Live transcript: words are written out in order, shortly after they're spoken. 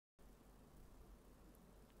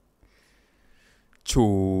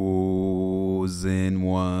Chosen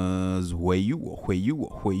ones, where you are, where you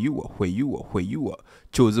are, where you are, where you are, where you are.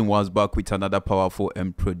 Chosen ones back with another powerful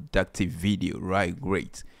and productive video, right?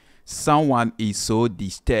 Great. Someone is so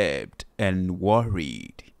disturbed and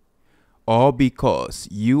worried, all because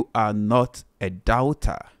you are not a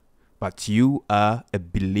doubter, but you are a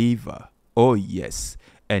believer. Oh, yes.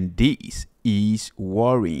 And this is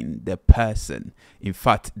worrying the person, in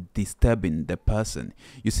fact, disturbing the person.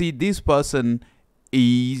 You see, this person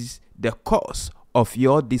is the cause of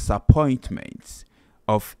your disappointments,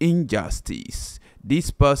 of injustice.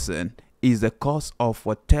 This person is the cause of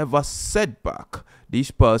whatever setback this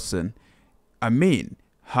person,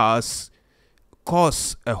 has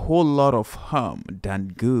caused a whole lot of harm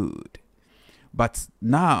than good. But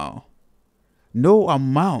now, no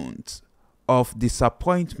amount of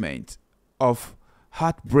disappointment, of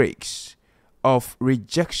heartbreaks, of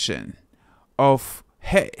rejection, of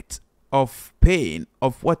hate, of pain,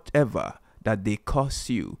 of whatever that they cause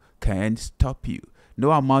you can stop you.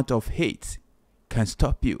 No amount of hate can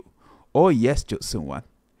stop you. Oh yes, chosen one.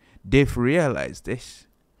 They've realized this.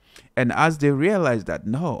 And as they realize that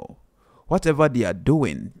no, whatever they are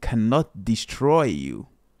doing cannot destroy you,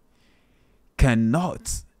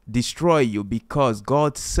 cannot destroy you, because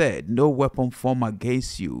God said no weapon formed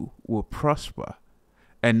against you will prosper,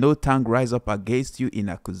 and no tongue rise up against you in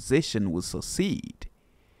accusation will succeed.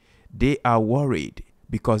 They are worried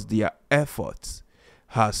because their efforts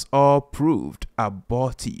has all proved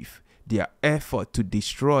abortive. Their effort to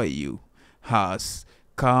destroy you has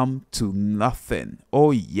come to nothing.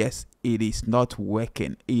 Oh yes, it is not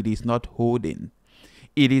working. It is not holding.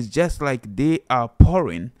 It is just like they are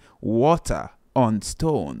pouring water on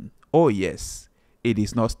stone. Oh yes, it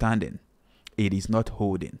is not standing. It is not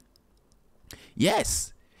holding.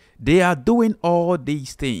 Yes, they are doing all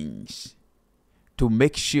these things to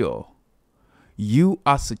make sure you,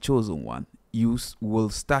 as a chosen one, you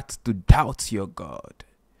will start to doubt your God.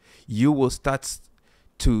 You will start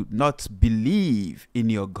to not believe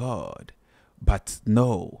in your God. But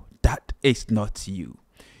no, that is not you.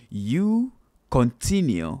 You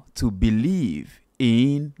continue to believe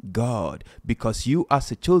in God, because you,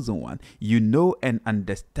 as a chosen one, you know and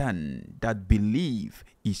understand that belief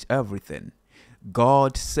is everything.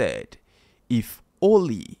 God said, if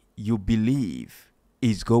only you believe,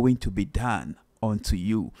 is going to be done unto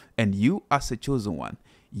you. And you, as a chosen one,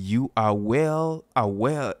 you are well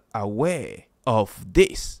aware of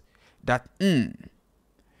this, that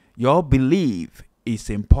your belief is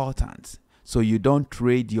important. So you don't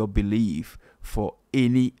trade your belief for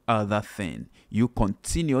any other thing. You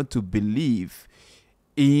continue to believe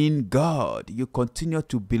in God. You continue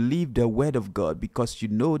to believe the word of God, because you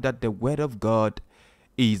know that the word of God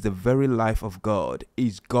is the very life of God,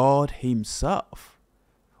 is God himself.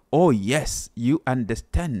 Oh yes, you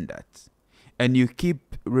understand that. And you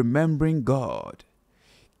keep remembering God,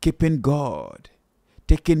 keeping God,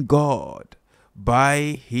 taking God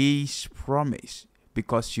by his promise,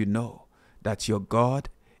 because you know that your God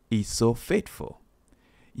is so faithful.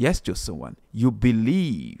 Yes, chosen one, you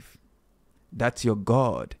believe that your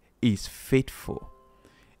God is faithful,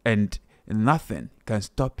 and nothing can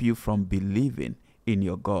stop you from believing in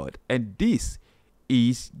your God. And this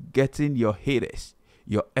is getting your haters,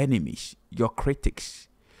 your enemies, your critics,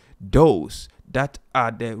 those that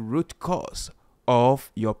are the root cause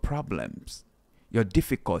of your problems, your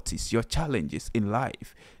difficulties, your challenges in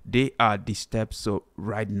life, they are disturbed. So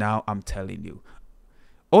right now, I'm telling you,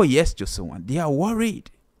 oh yes, chosen one, they are worried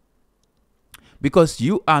because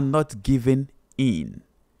you are not giving in,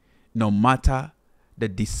 no matter the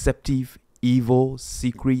deceptive, evil,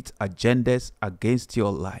 secret agendas against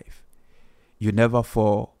your life. You never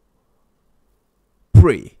fall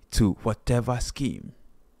prey to whatever scheme.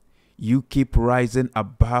 You keep rising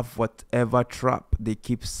above whatever trap they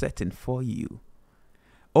keep setting for you.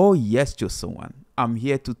 Oh yes, chosen one, I'm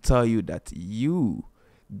here to tell you that you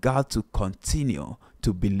got to continue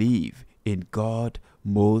to believe in God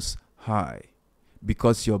Most High,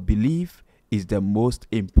 because your belief is the most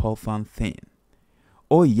important thing.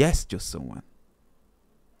 Oh yes, chosen one.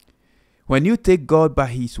 When you take God by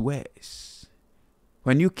his ways,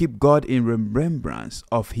 when you keep God in remembrance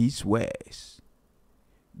of his ways,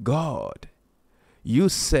 God, you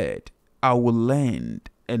said, I will lend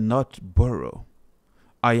and not borrow.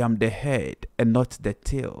 I am the head and not the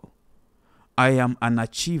tail. I am an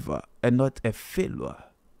achiever and not a failure.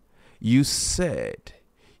 You said,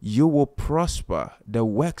 you will prosper the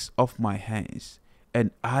works of my hands, and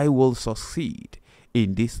I will succeed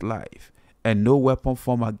in this life, and no weapon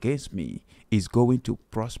formed against me is going to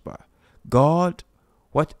prosper. God,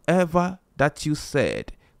 whatever that you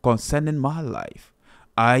said concerning my life,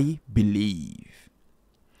 I believe.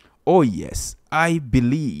 Oh yes, I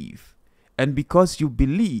believe. And because you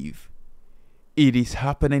believe, it is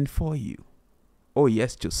happening for you. Oh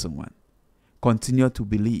yes, chosen one. Continue to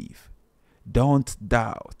believe. Don't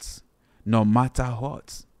doubt, no matter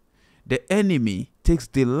what. The enemy takes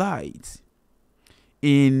delight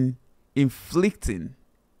in inflicting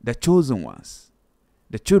the chosen ones,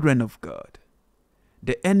 the children of God.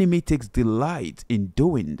 The enemy takes delight in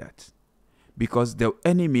doing that because the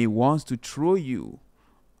enemy wants to throw you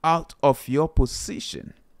out of your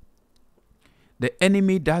position. The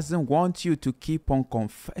enemy doesn't want you to keep on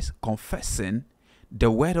confessing the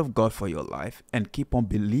word of God for your life and keep on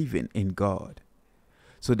believing in God.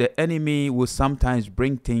 So the enemy will sometimes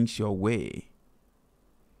bring things your way.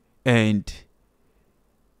 And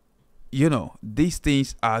these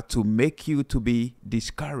things are to make you to be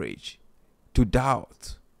discouraged, to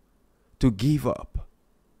doubt, to give up.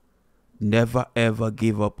 Never ever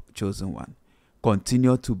give up, chosen one.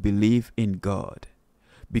 Continue to believe in God.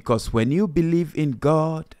 Because when you believe in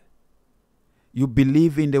God, you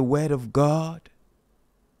believe in the word of God,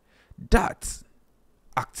 that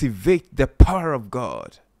activates the power of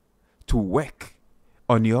God to work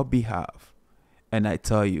on your behalf. And I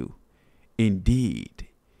tell you, indeed,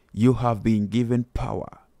 you have been given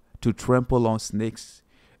power to trample on snakes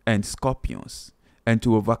and scorpions and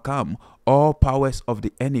to overcome all powers of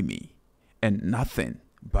the enemy, and nothing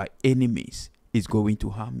by enemies is going to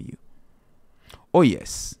harm you. Oh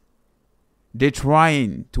yes, they're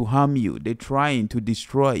trying to harm you. They're trying to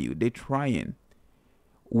destroy you. They're trying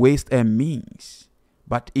waste and means,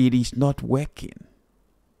 but it is not working.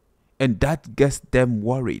 And that gets them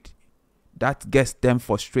worried. That gets them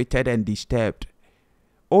frustrated and disturbed.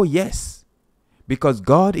 Oh yes, because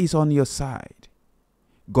God is on your side.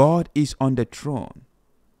 God is on the throne.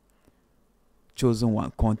 Chosen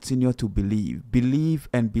one, continue to believe. Believe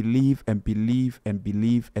and believe and believe and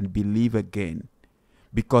believe and believe again.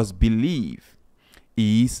 Because believe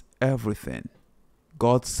is everything.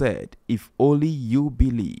 God said, if only you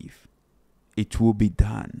believe, it will be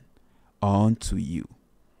done unto you.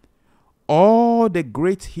 All the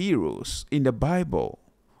great heroes in the Bible,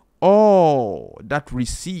 all that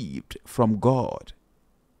received from God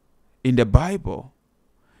in the Bible,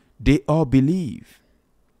 they all believe.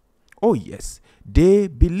 Oh yes, they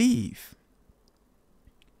believe.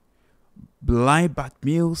 Blind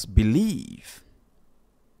Bartimaeus believe.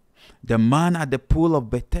 The man at the pool of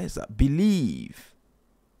Bethesda believe.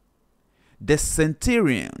 The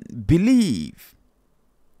centurion believe.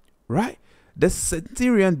 Right? The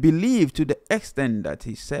centurion believed to the extent that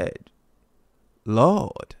he said,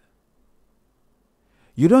 Lord,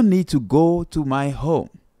 you don't need to go to my home,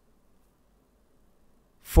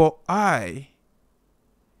 for I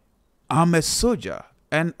am a soldier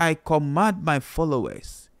and I command my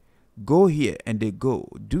followers, go here and they go,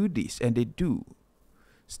 do this and they do,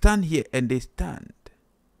 stand here and they stand.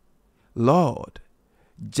 Lord,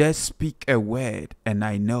 just speak a word and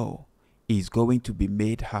I know it's going to be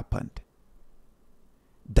made happen.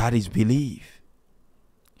 That is belief.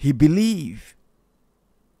 He believed.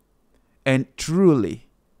 And truly,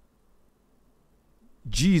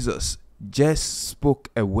 Jesus just spoke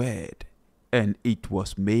a word and it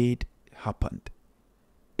was made happen.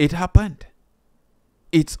 It happened.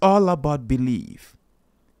 It's all about belief.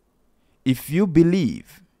 If you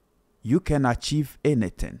believe, you can achieve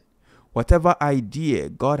anything. Whatever idea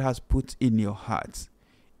God has put in your heart,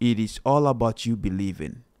 it is all about you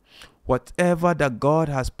believing. Whatever that God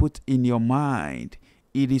has put in your mind,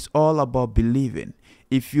 it is all about believing.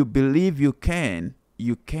 If you believe you can,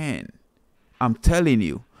 you can. I'm telling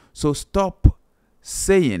you. So stop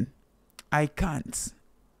saying, I can't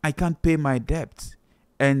pay my debt.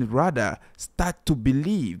 And rather start to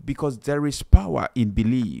believe, because there is power in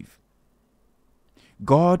belief.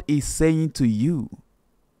 God is saying to you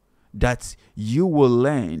that you will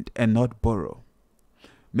lend and not borrow.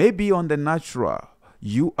 Maybe on the natural,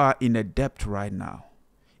 you are in a debt right now.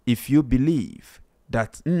 If you believe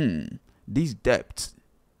that this debt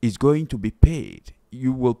is going to be paid,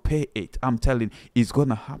 you will pay it. I'm telling you, it's going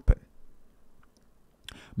to happen.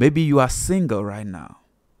 Maybe you are single right now.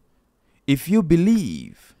 If you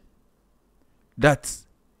believe that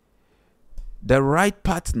the right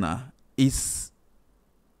partner is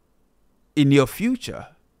in your future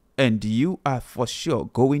and you are for sure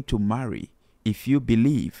going to marry, if you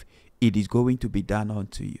believe, it is going to be done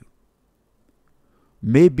unto you.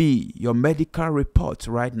 Maybe your medical report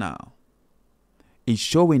right now is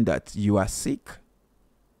showing that you are sick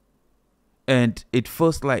and it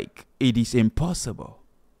feels like it is impossible.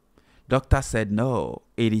 Doctor said, no,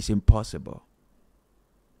 it is impossible.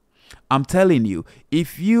 I'm telling you,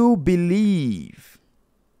 if you believe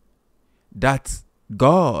that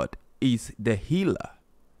God is the healer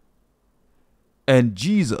and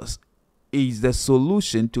Jesus is the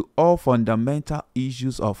solution to all fundamental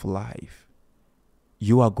issues of life,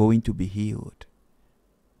 you are going to be healed.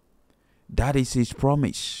 That is his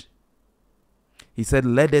promise. He said,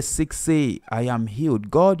 let the sick say, I am healed.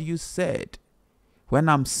 God, you said, when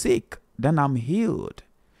I'm sick, then I'm healed.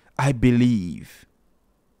 I believe.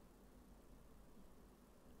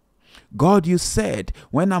 God, you said,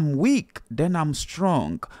 when I'm weak, then I'm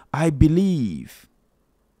strong. I believe.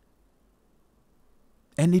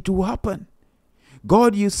 And it will happen.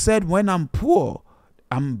 God, you said, when I'm poor,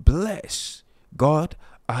 I'm blessed. God,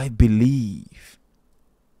 I believe.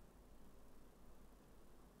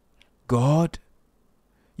 God,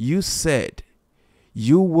 you said,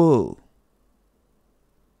 you will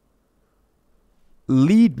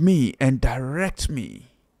lead me and direct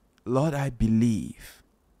me. Lord, I believe.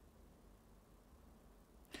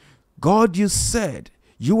 God, you said,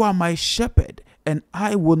 you are my shepherd and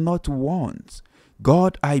I will not want.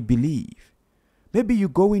 God, I believe. Maybe you're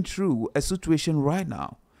going through a situation right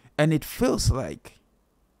now and it feels like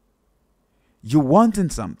you're wanting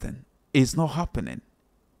something. It's not happening.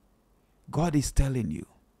 God is telling you,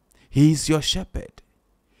 he is your shepherd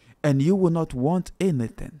and you will not want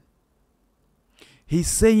anything. He's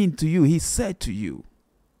saying to you, he said to you,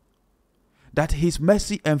 that his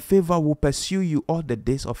mercy and favor will pursue you all the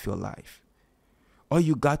days of your life. All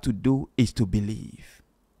you got to do is to believe.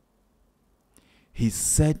 He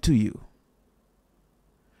said to you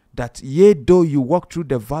that yea, though you walk through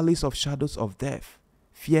the valleys of shadows of death,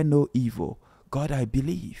 fear no evil. God, I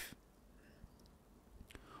believe.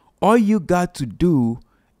 All you got to do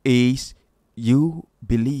is you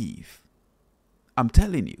believe. I'm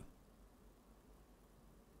telling you.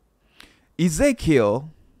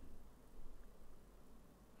 Ezekiel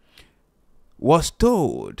was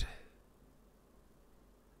told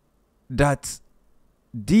that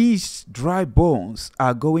these dry bones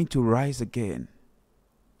are going to rise again.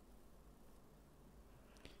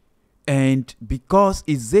 And because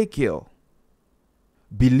Ezekiel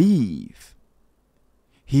believed,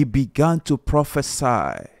 he began to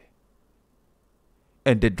prophesy.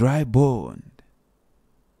 And the dry bone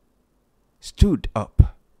stood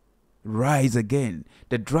up, rise again.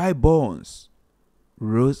 The dry bones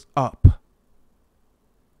rose up.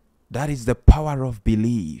 That is the power of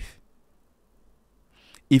belief.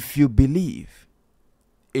 If you believe,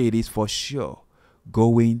 it is for sure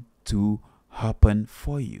going to happen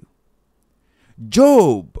for you.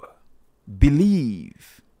 Job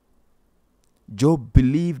believed. Job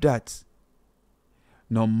believed that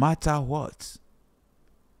no matter what,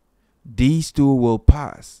 these two will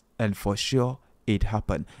pass, and for sure it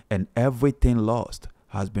happened, and everything lost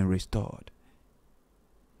has been restored.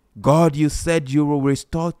 God, you said you will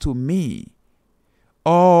restore to me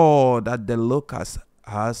all that the locust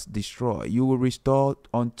has destroyed. You will restore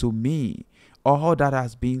unto me all that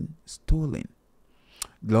has been stolen.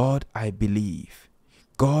 Lord, I believe.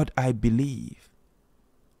 God, I believe.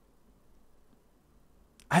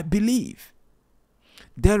 I believe.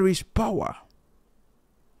 There is power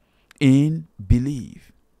in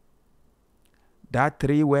belief. That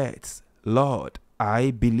 3 words, Lord,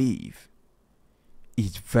 I believe,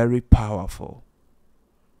 is very powerful.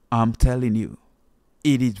 I'm telling you,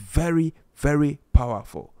 it is very, very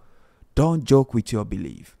powerful. Don't joke with your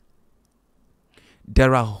belief.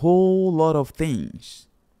 There are a whole lot of things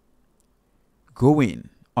going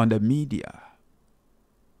on the media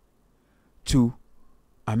to,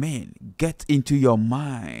 get into your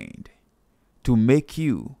mind to make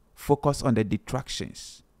you focus on the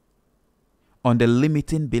detractions, on the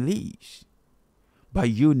limiting beliefs. But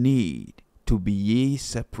you need to be ye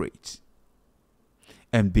separate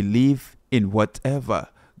and believe in whatever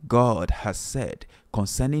God has said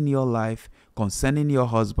concerning your life, concerning your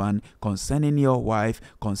husband, concerning your wife,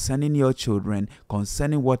 concerning your children,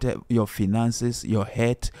 concerning whatever your finances, your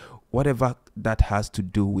health, whatever that has to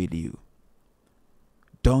do with you.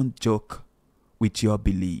 Don't joke with your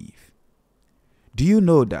belief. Do you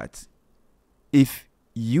know that if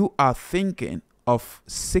you are thinking of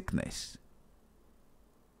sickness,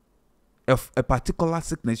 of a particular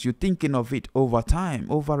sickness, you're thinking of it over time,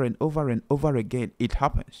 over and over and over again, it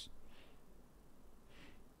happens.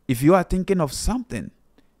 If you are thinking of something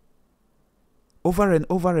over and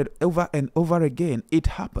over and over and over again, it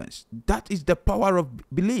happens. That is the power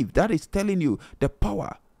of belief. That is telling you the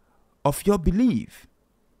power of your belief.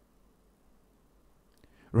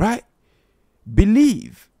 Right?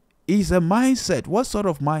 Belief is a mindset. What sort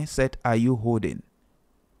of mindset are you holding?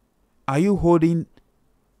 Are you holding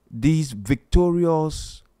this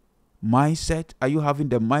victorious mindset? Are you having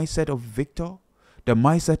the mindset of victor? The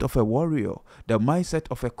mindset of a warrior? The mindset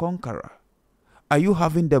of a conqueror? Are you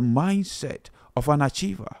having the mindset of an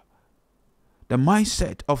achiever? The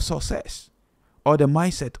mindset of success? Or the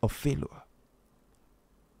mindset of failure?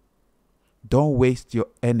 Don't waste your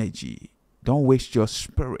energy. Don't waste your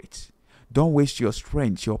spirit. Don't waste your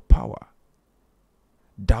strength, your power,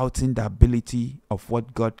 doubting the ability of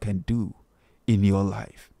what God can do in your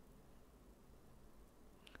life.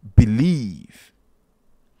 Believe.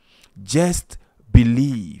 Just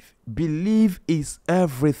believe. Believe is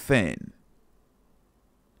everything.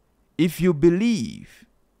 If you believe,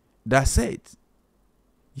 that's it.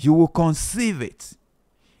 You will conceive it.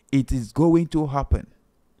 It is going to happen.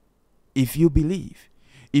 If you believe.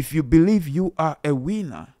 If you believe you are a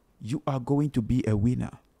winner, you are going to be a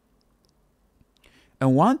winner.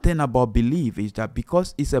 And one thing about belief is that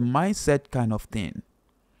because it's a mindset kind of thing,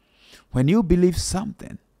 when you believe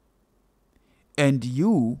something and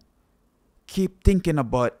you keep thinking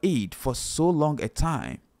about it for so long a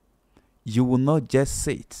time, you will not just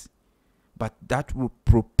sit, but that will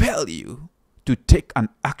propel you to take an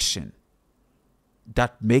action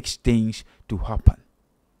that makes things to happen.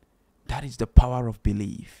 That is the power of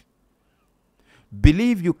belief.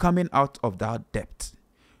 Believe you coming out of that debt.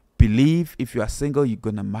 Believe if you are single, you're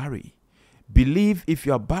going to marry. Believe if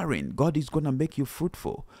you are barren, God is going to make you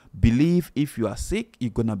fruitful. Believe if you are sick,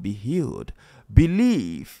 you're going to be healed.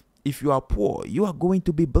 Believe if you are poor, you are going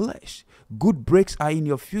to be blessed. Good breaks are in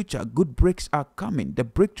your future. Good breaks are coming. The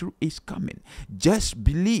breakthrough is coming. Just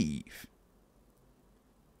believe.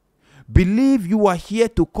 Believe you are here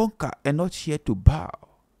to conquer and not here to bow.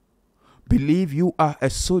 Believe you are a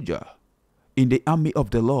soldier in the army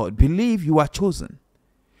of the Lord. Believe you are chosen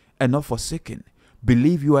and not forsaken.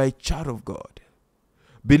 Believe you are a child of God.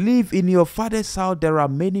 Believe in your Father's house there are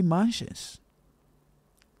many mansions.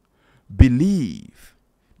 Believe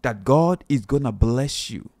that God is going to bless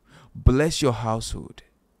you, bless your household.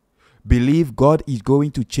 Believe God is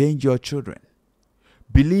going to change your children.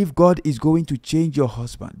 Believe God is going to change your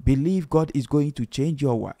husband. Believe God is going to change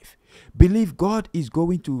your wife. Believe God is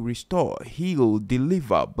going to restore, heal,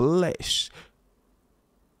 deliver, bless.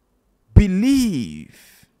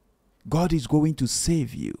 Believe God is going to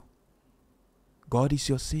save you. God is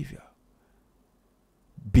your Savior.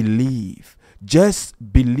 Believe. Just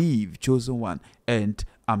believe, chosen one. And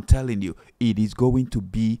I'm telling you, it is going to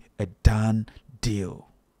be a done deal.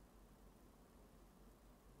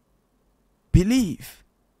 Believe.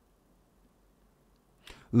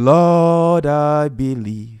 Lord, I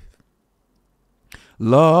believe.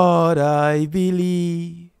 Lord, I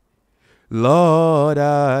believe. Lord,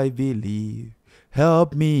 I believe.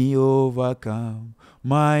 Help me overcome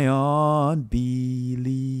my unbelief.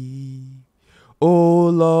 Oh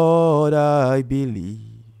Lord, I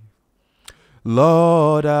believe.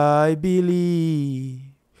 Lord, I believe.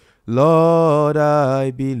 Lord,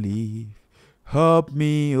 I believe. Help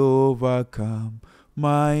me overcome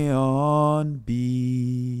my unbelief.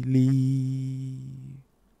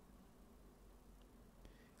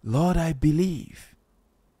 Lord, I believe.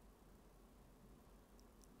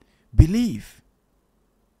 Believe.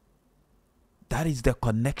 That is the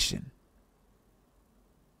connection.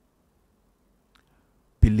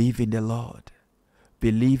 Believe in the Lord.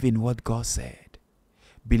 Believe in what God said.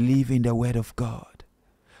 Believe in the word of God.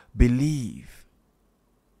 Believe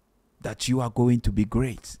that you are going to be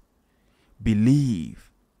great. Believe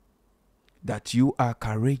that you are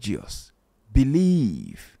courageous.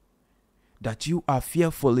 Believe that you are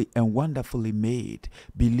fearfully and wonderfully made.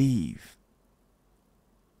 Believe.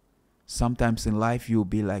 Sometimes in life you'll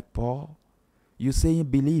be like Paul. You're saying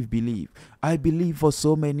believe, believe. I believe for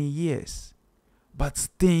so many years, but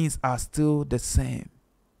things are still the same.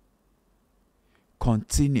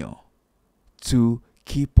 Continue to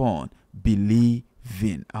keep on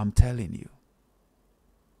believing. I'm telling you.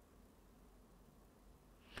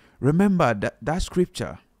 Remember that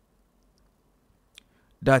scripture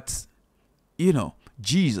that,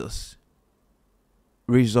 Jesus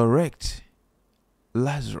resurrect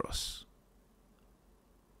Lazarus.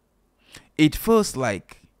 It feels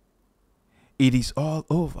like it is all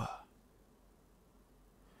over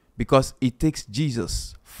because it takes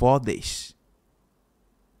Jesus 4 days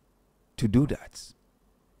to do that.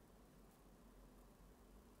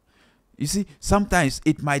 You see, sometimes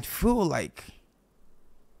it might feel like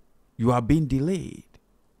you are being delayed.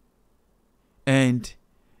 And,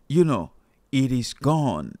 it is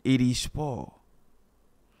gone. It is poor.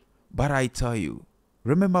 But I tell you,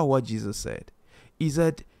 remember what Jesus said. He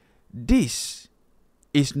said, this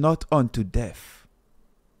is not unto death.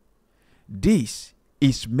 This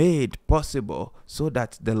is made possible so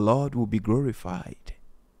that the Lord will be glorified.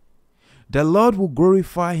 The Lord will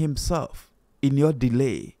glorify himself in your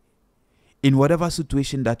delay. In whatever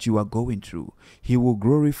situation that you are going through, he will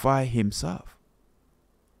glorify himself.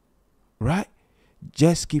 Right?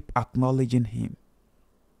 Just keep acknowledging him.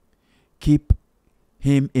 Keep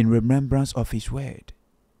him in remembrance of his word.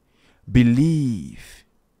 Believe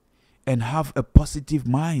and have a positive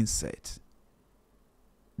mindset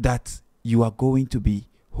that you are going to be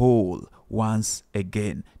whole once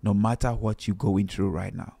again, no matter what you're going through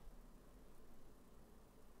right now.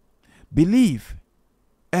 Believe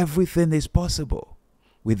everything is possible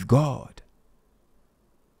with God.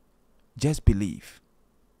 Just believe.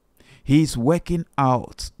 He is working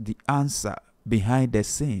out the answer behind the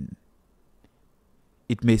sin.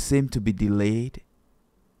 It may seem to be delayed.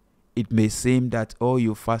 It may seem that, oh,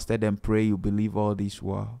 you fasted and prayed, you believe all this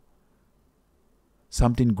while.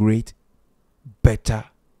 Something great, better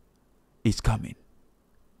is coming.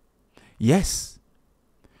 Yes,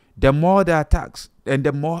 the more the attacks and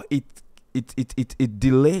the more it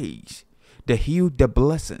delays, the huge the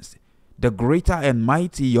blessings, the greater and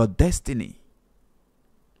mighty your destiny.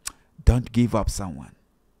 Don't give up, someone.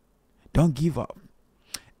 Don't give up.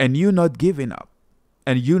 And you not giving up,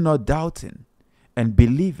 and you not doubting and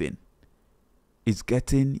believing is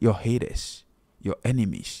getting your haters, your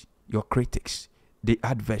enemies, your critics, the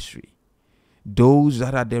adversary, those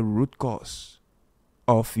that are the root cause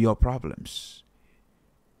of your problems,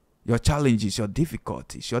 your challenges, your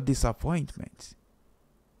difficulties, your disappointments.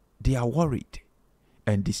 They are worried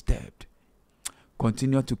and disturbed.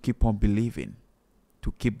 Continue to keep on believing,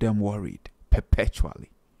 to keep them worried perpetually.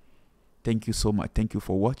 Thank you so much. Thank you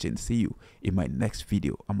for watching. See you in my next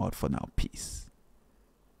video. I'm out for now. Peace.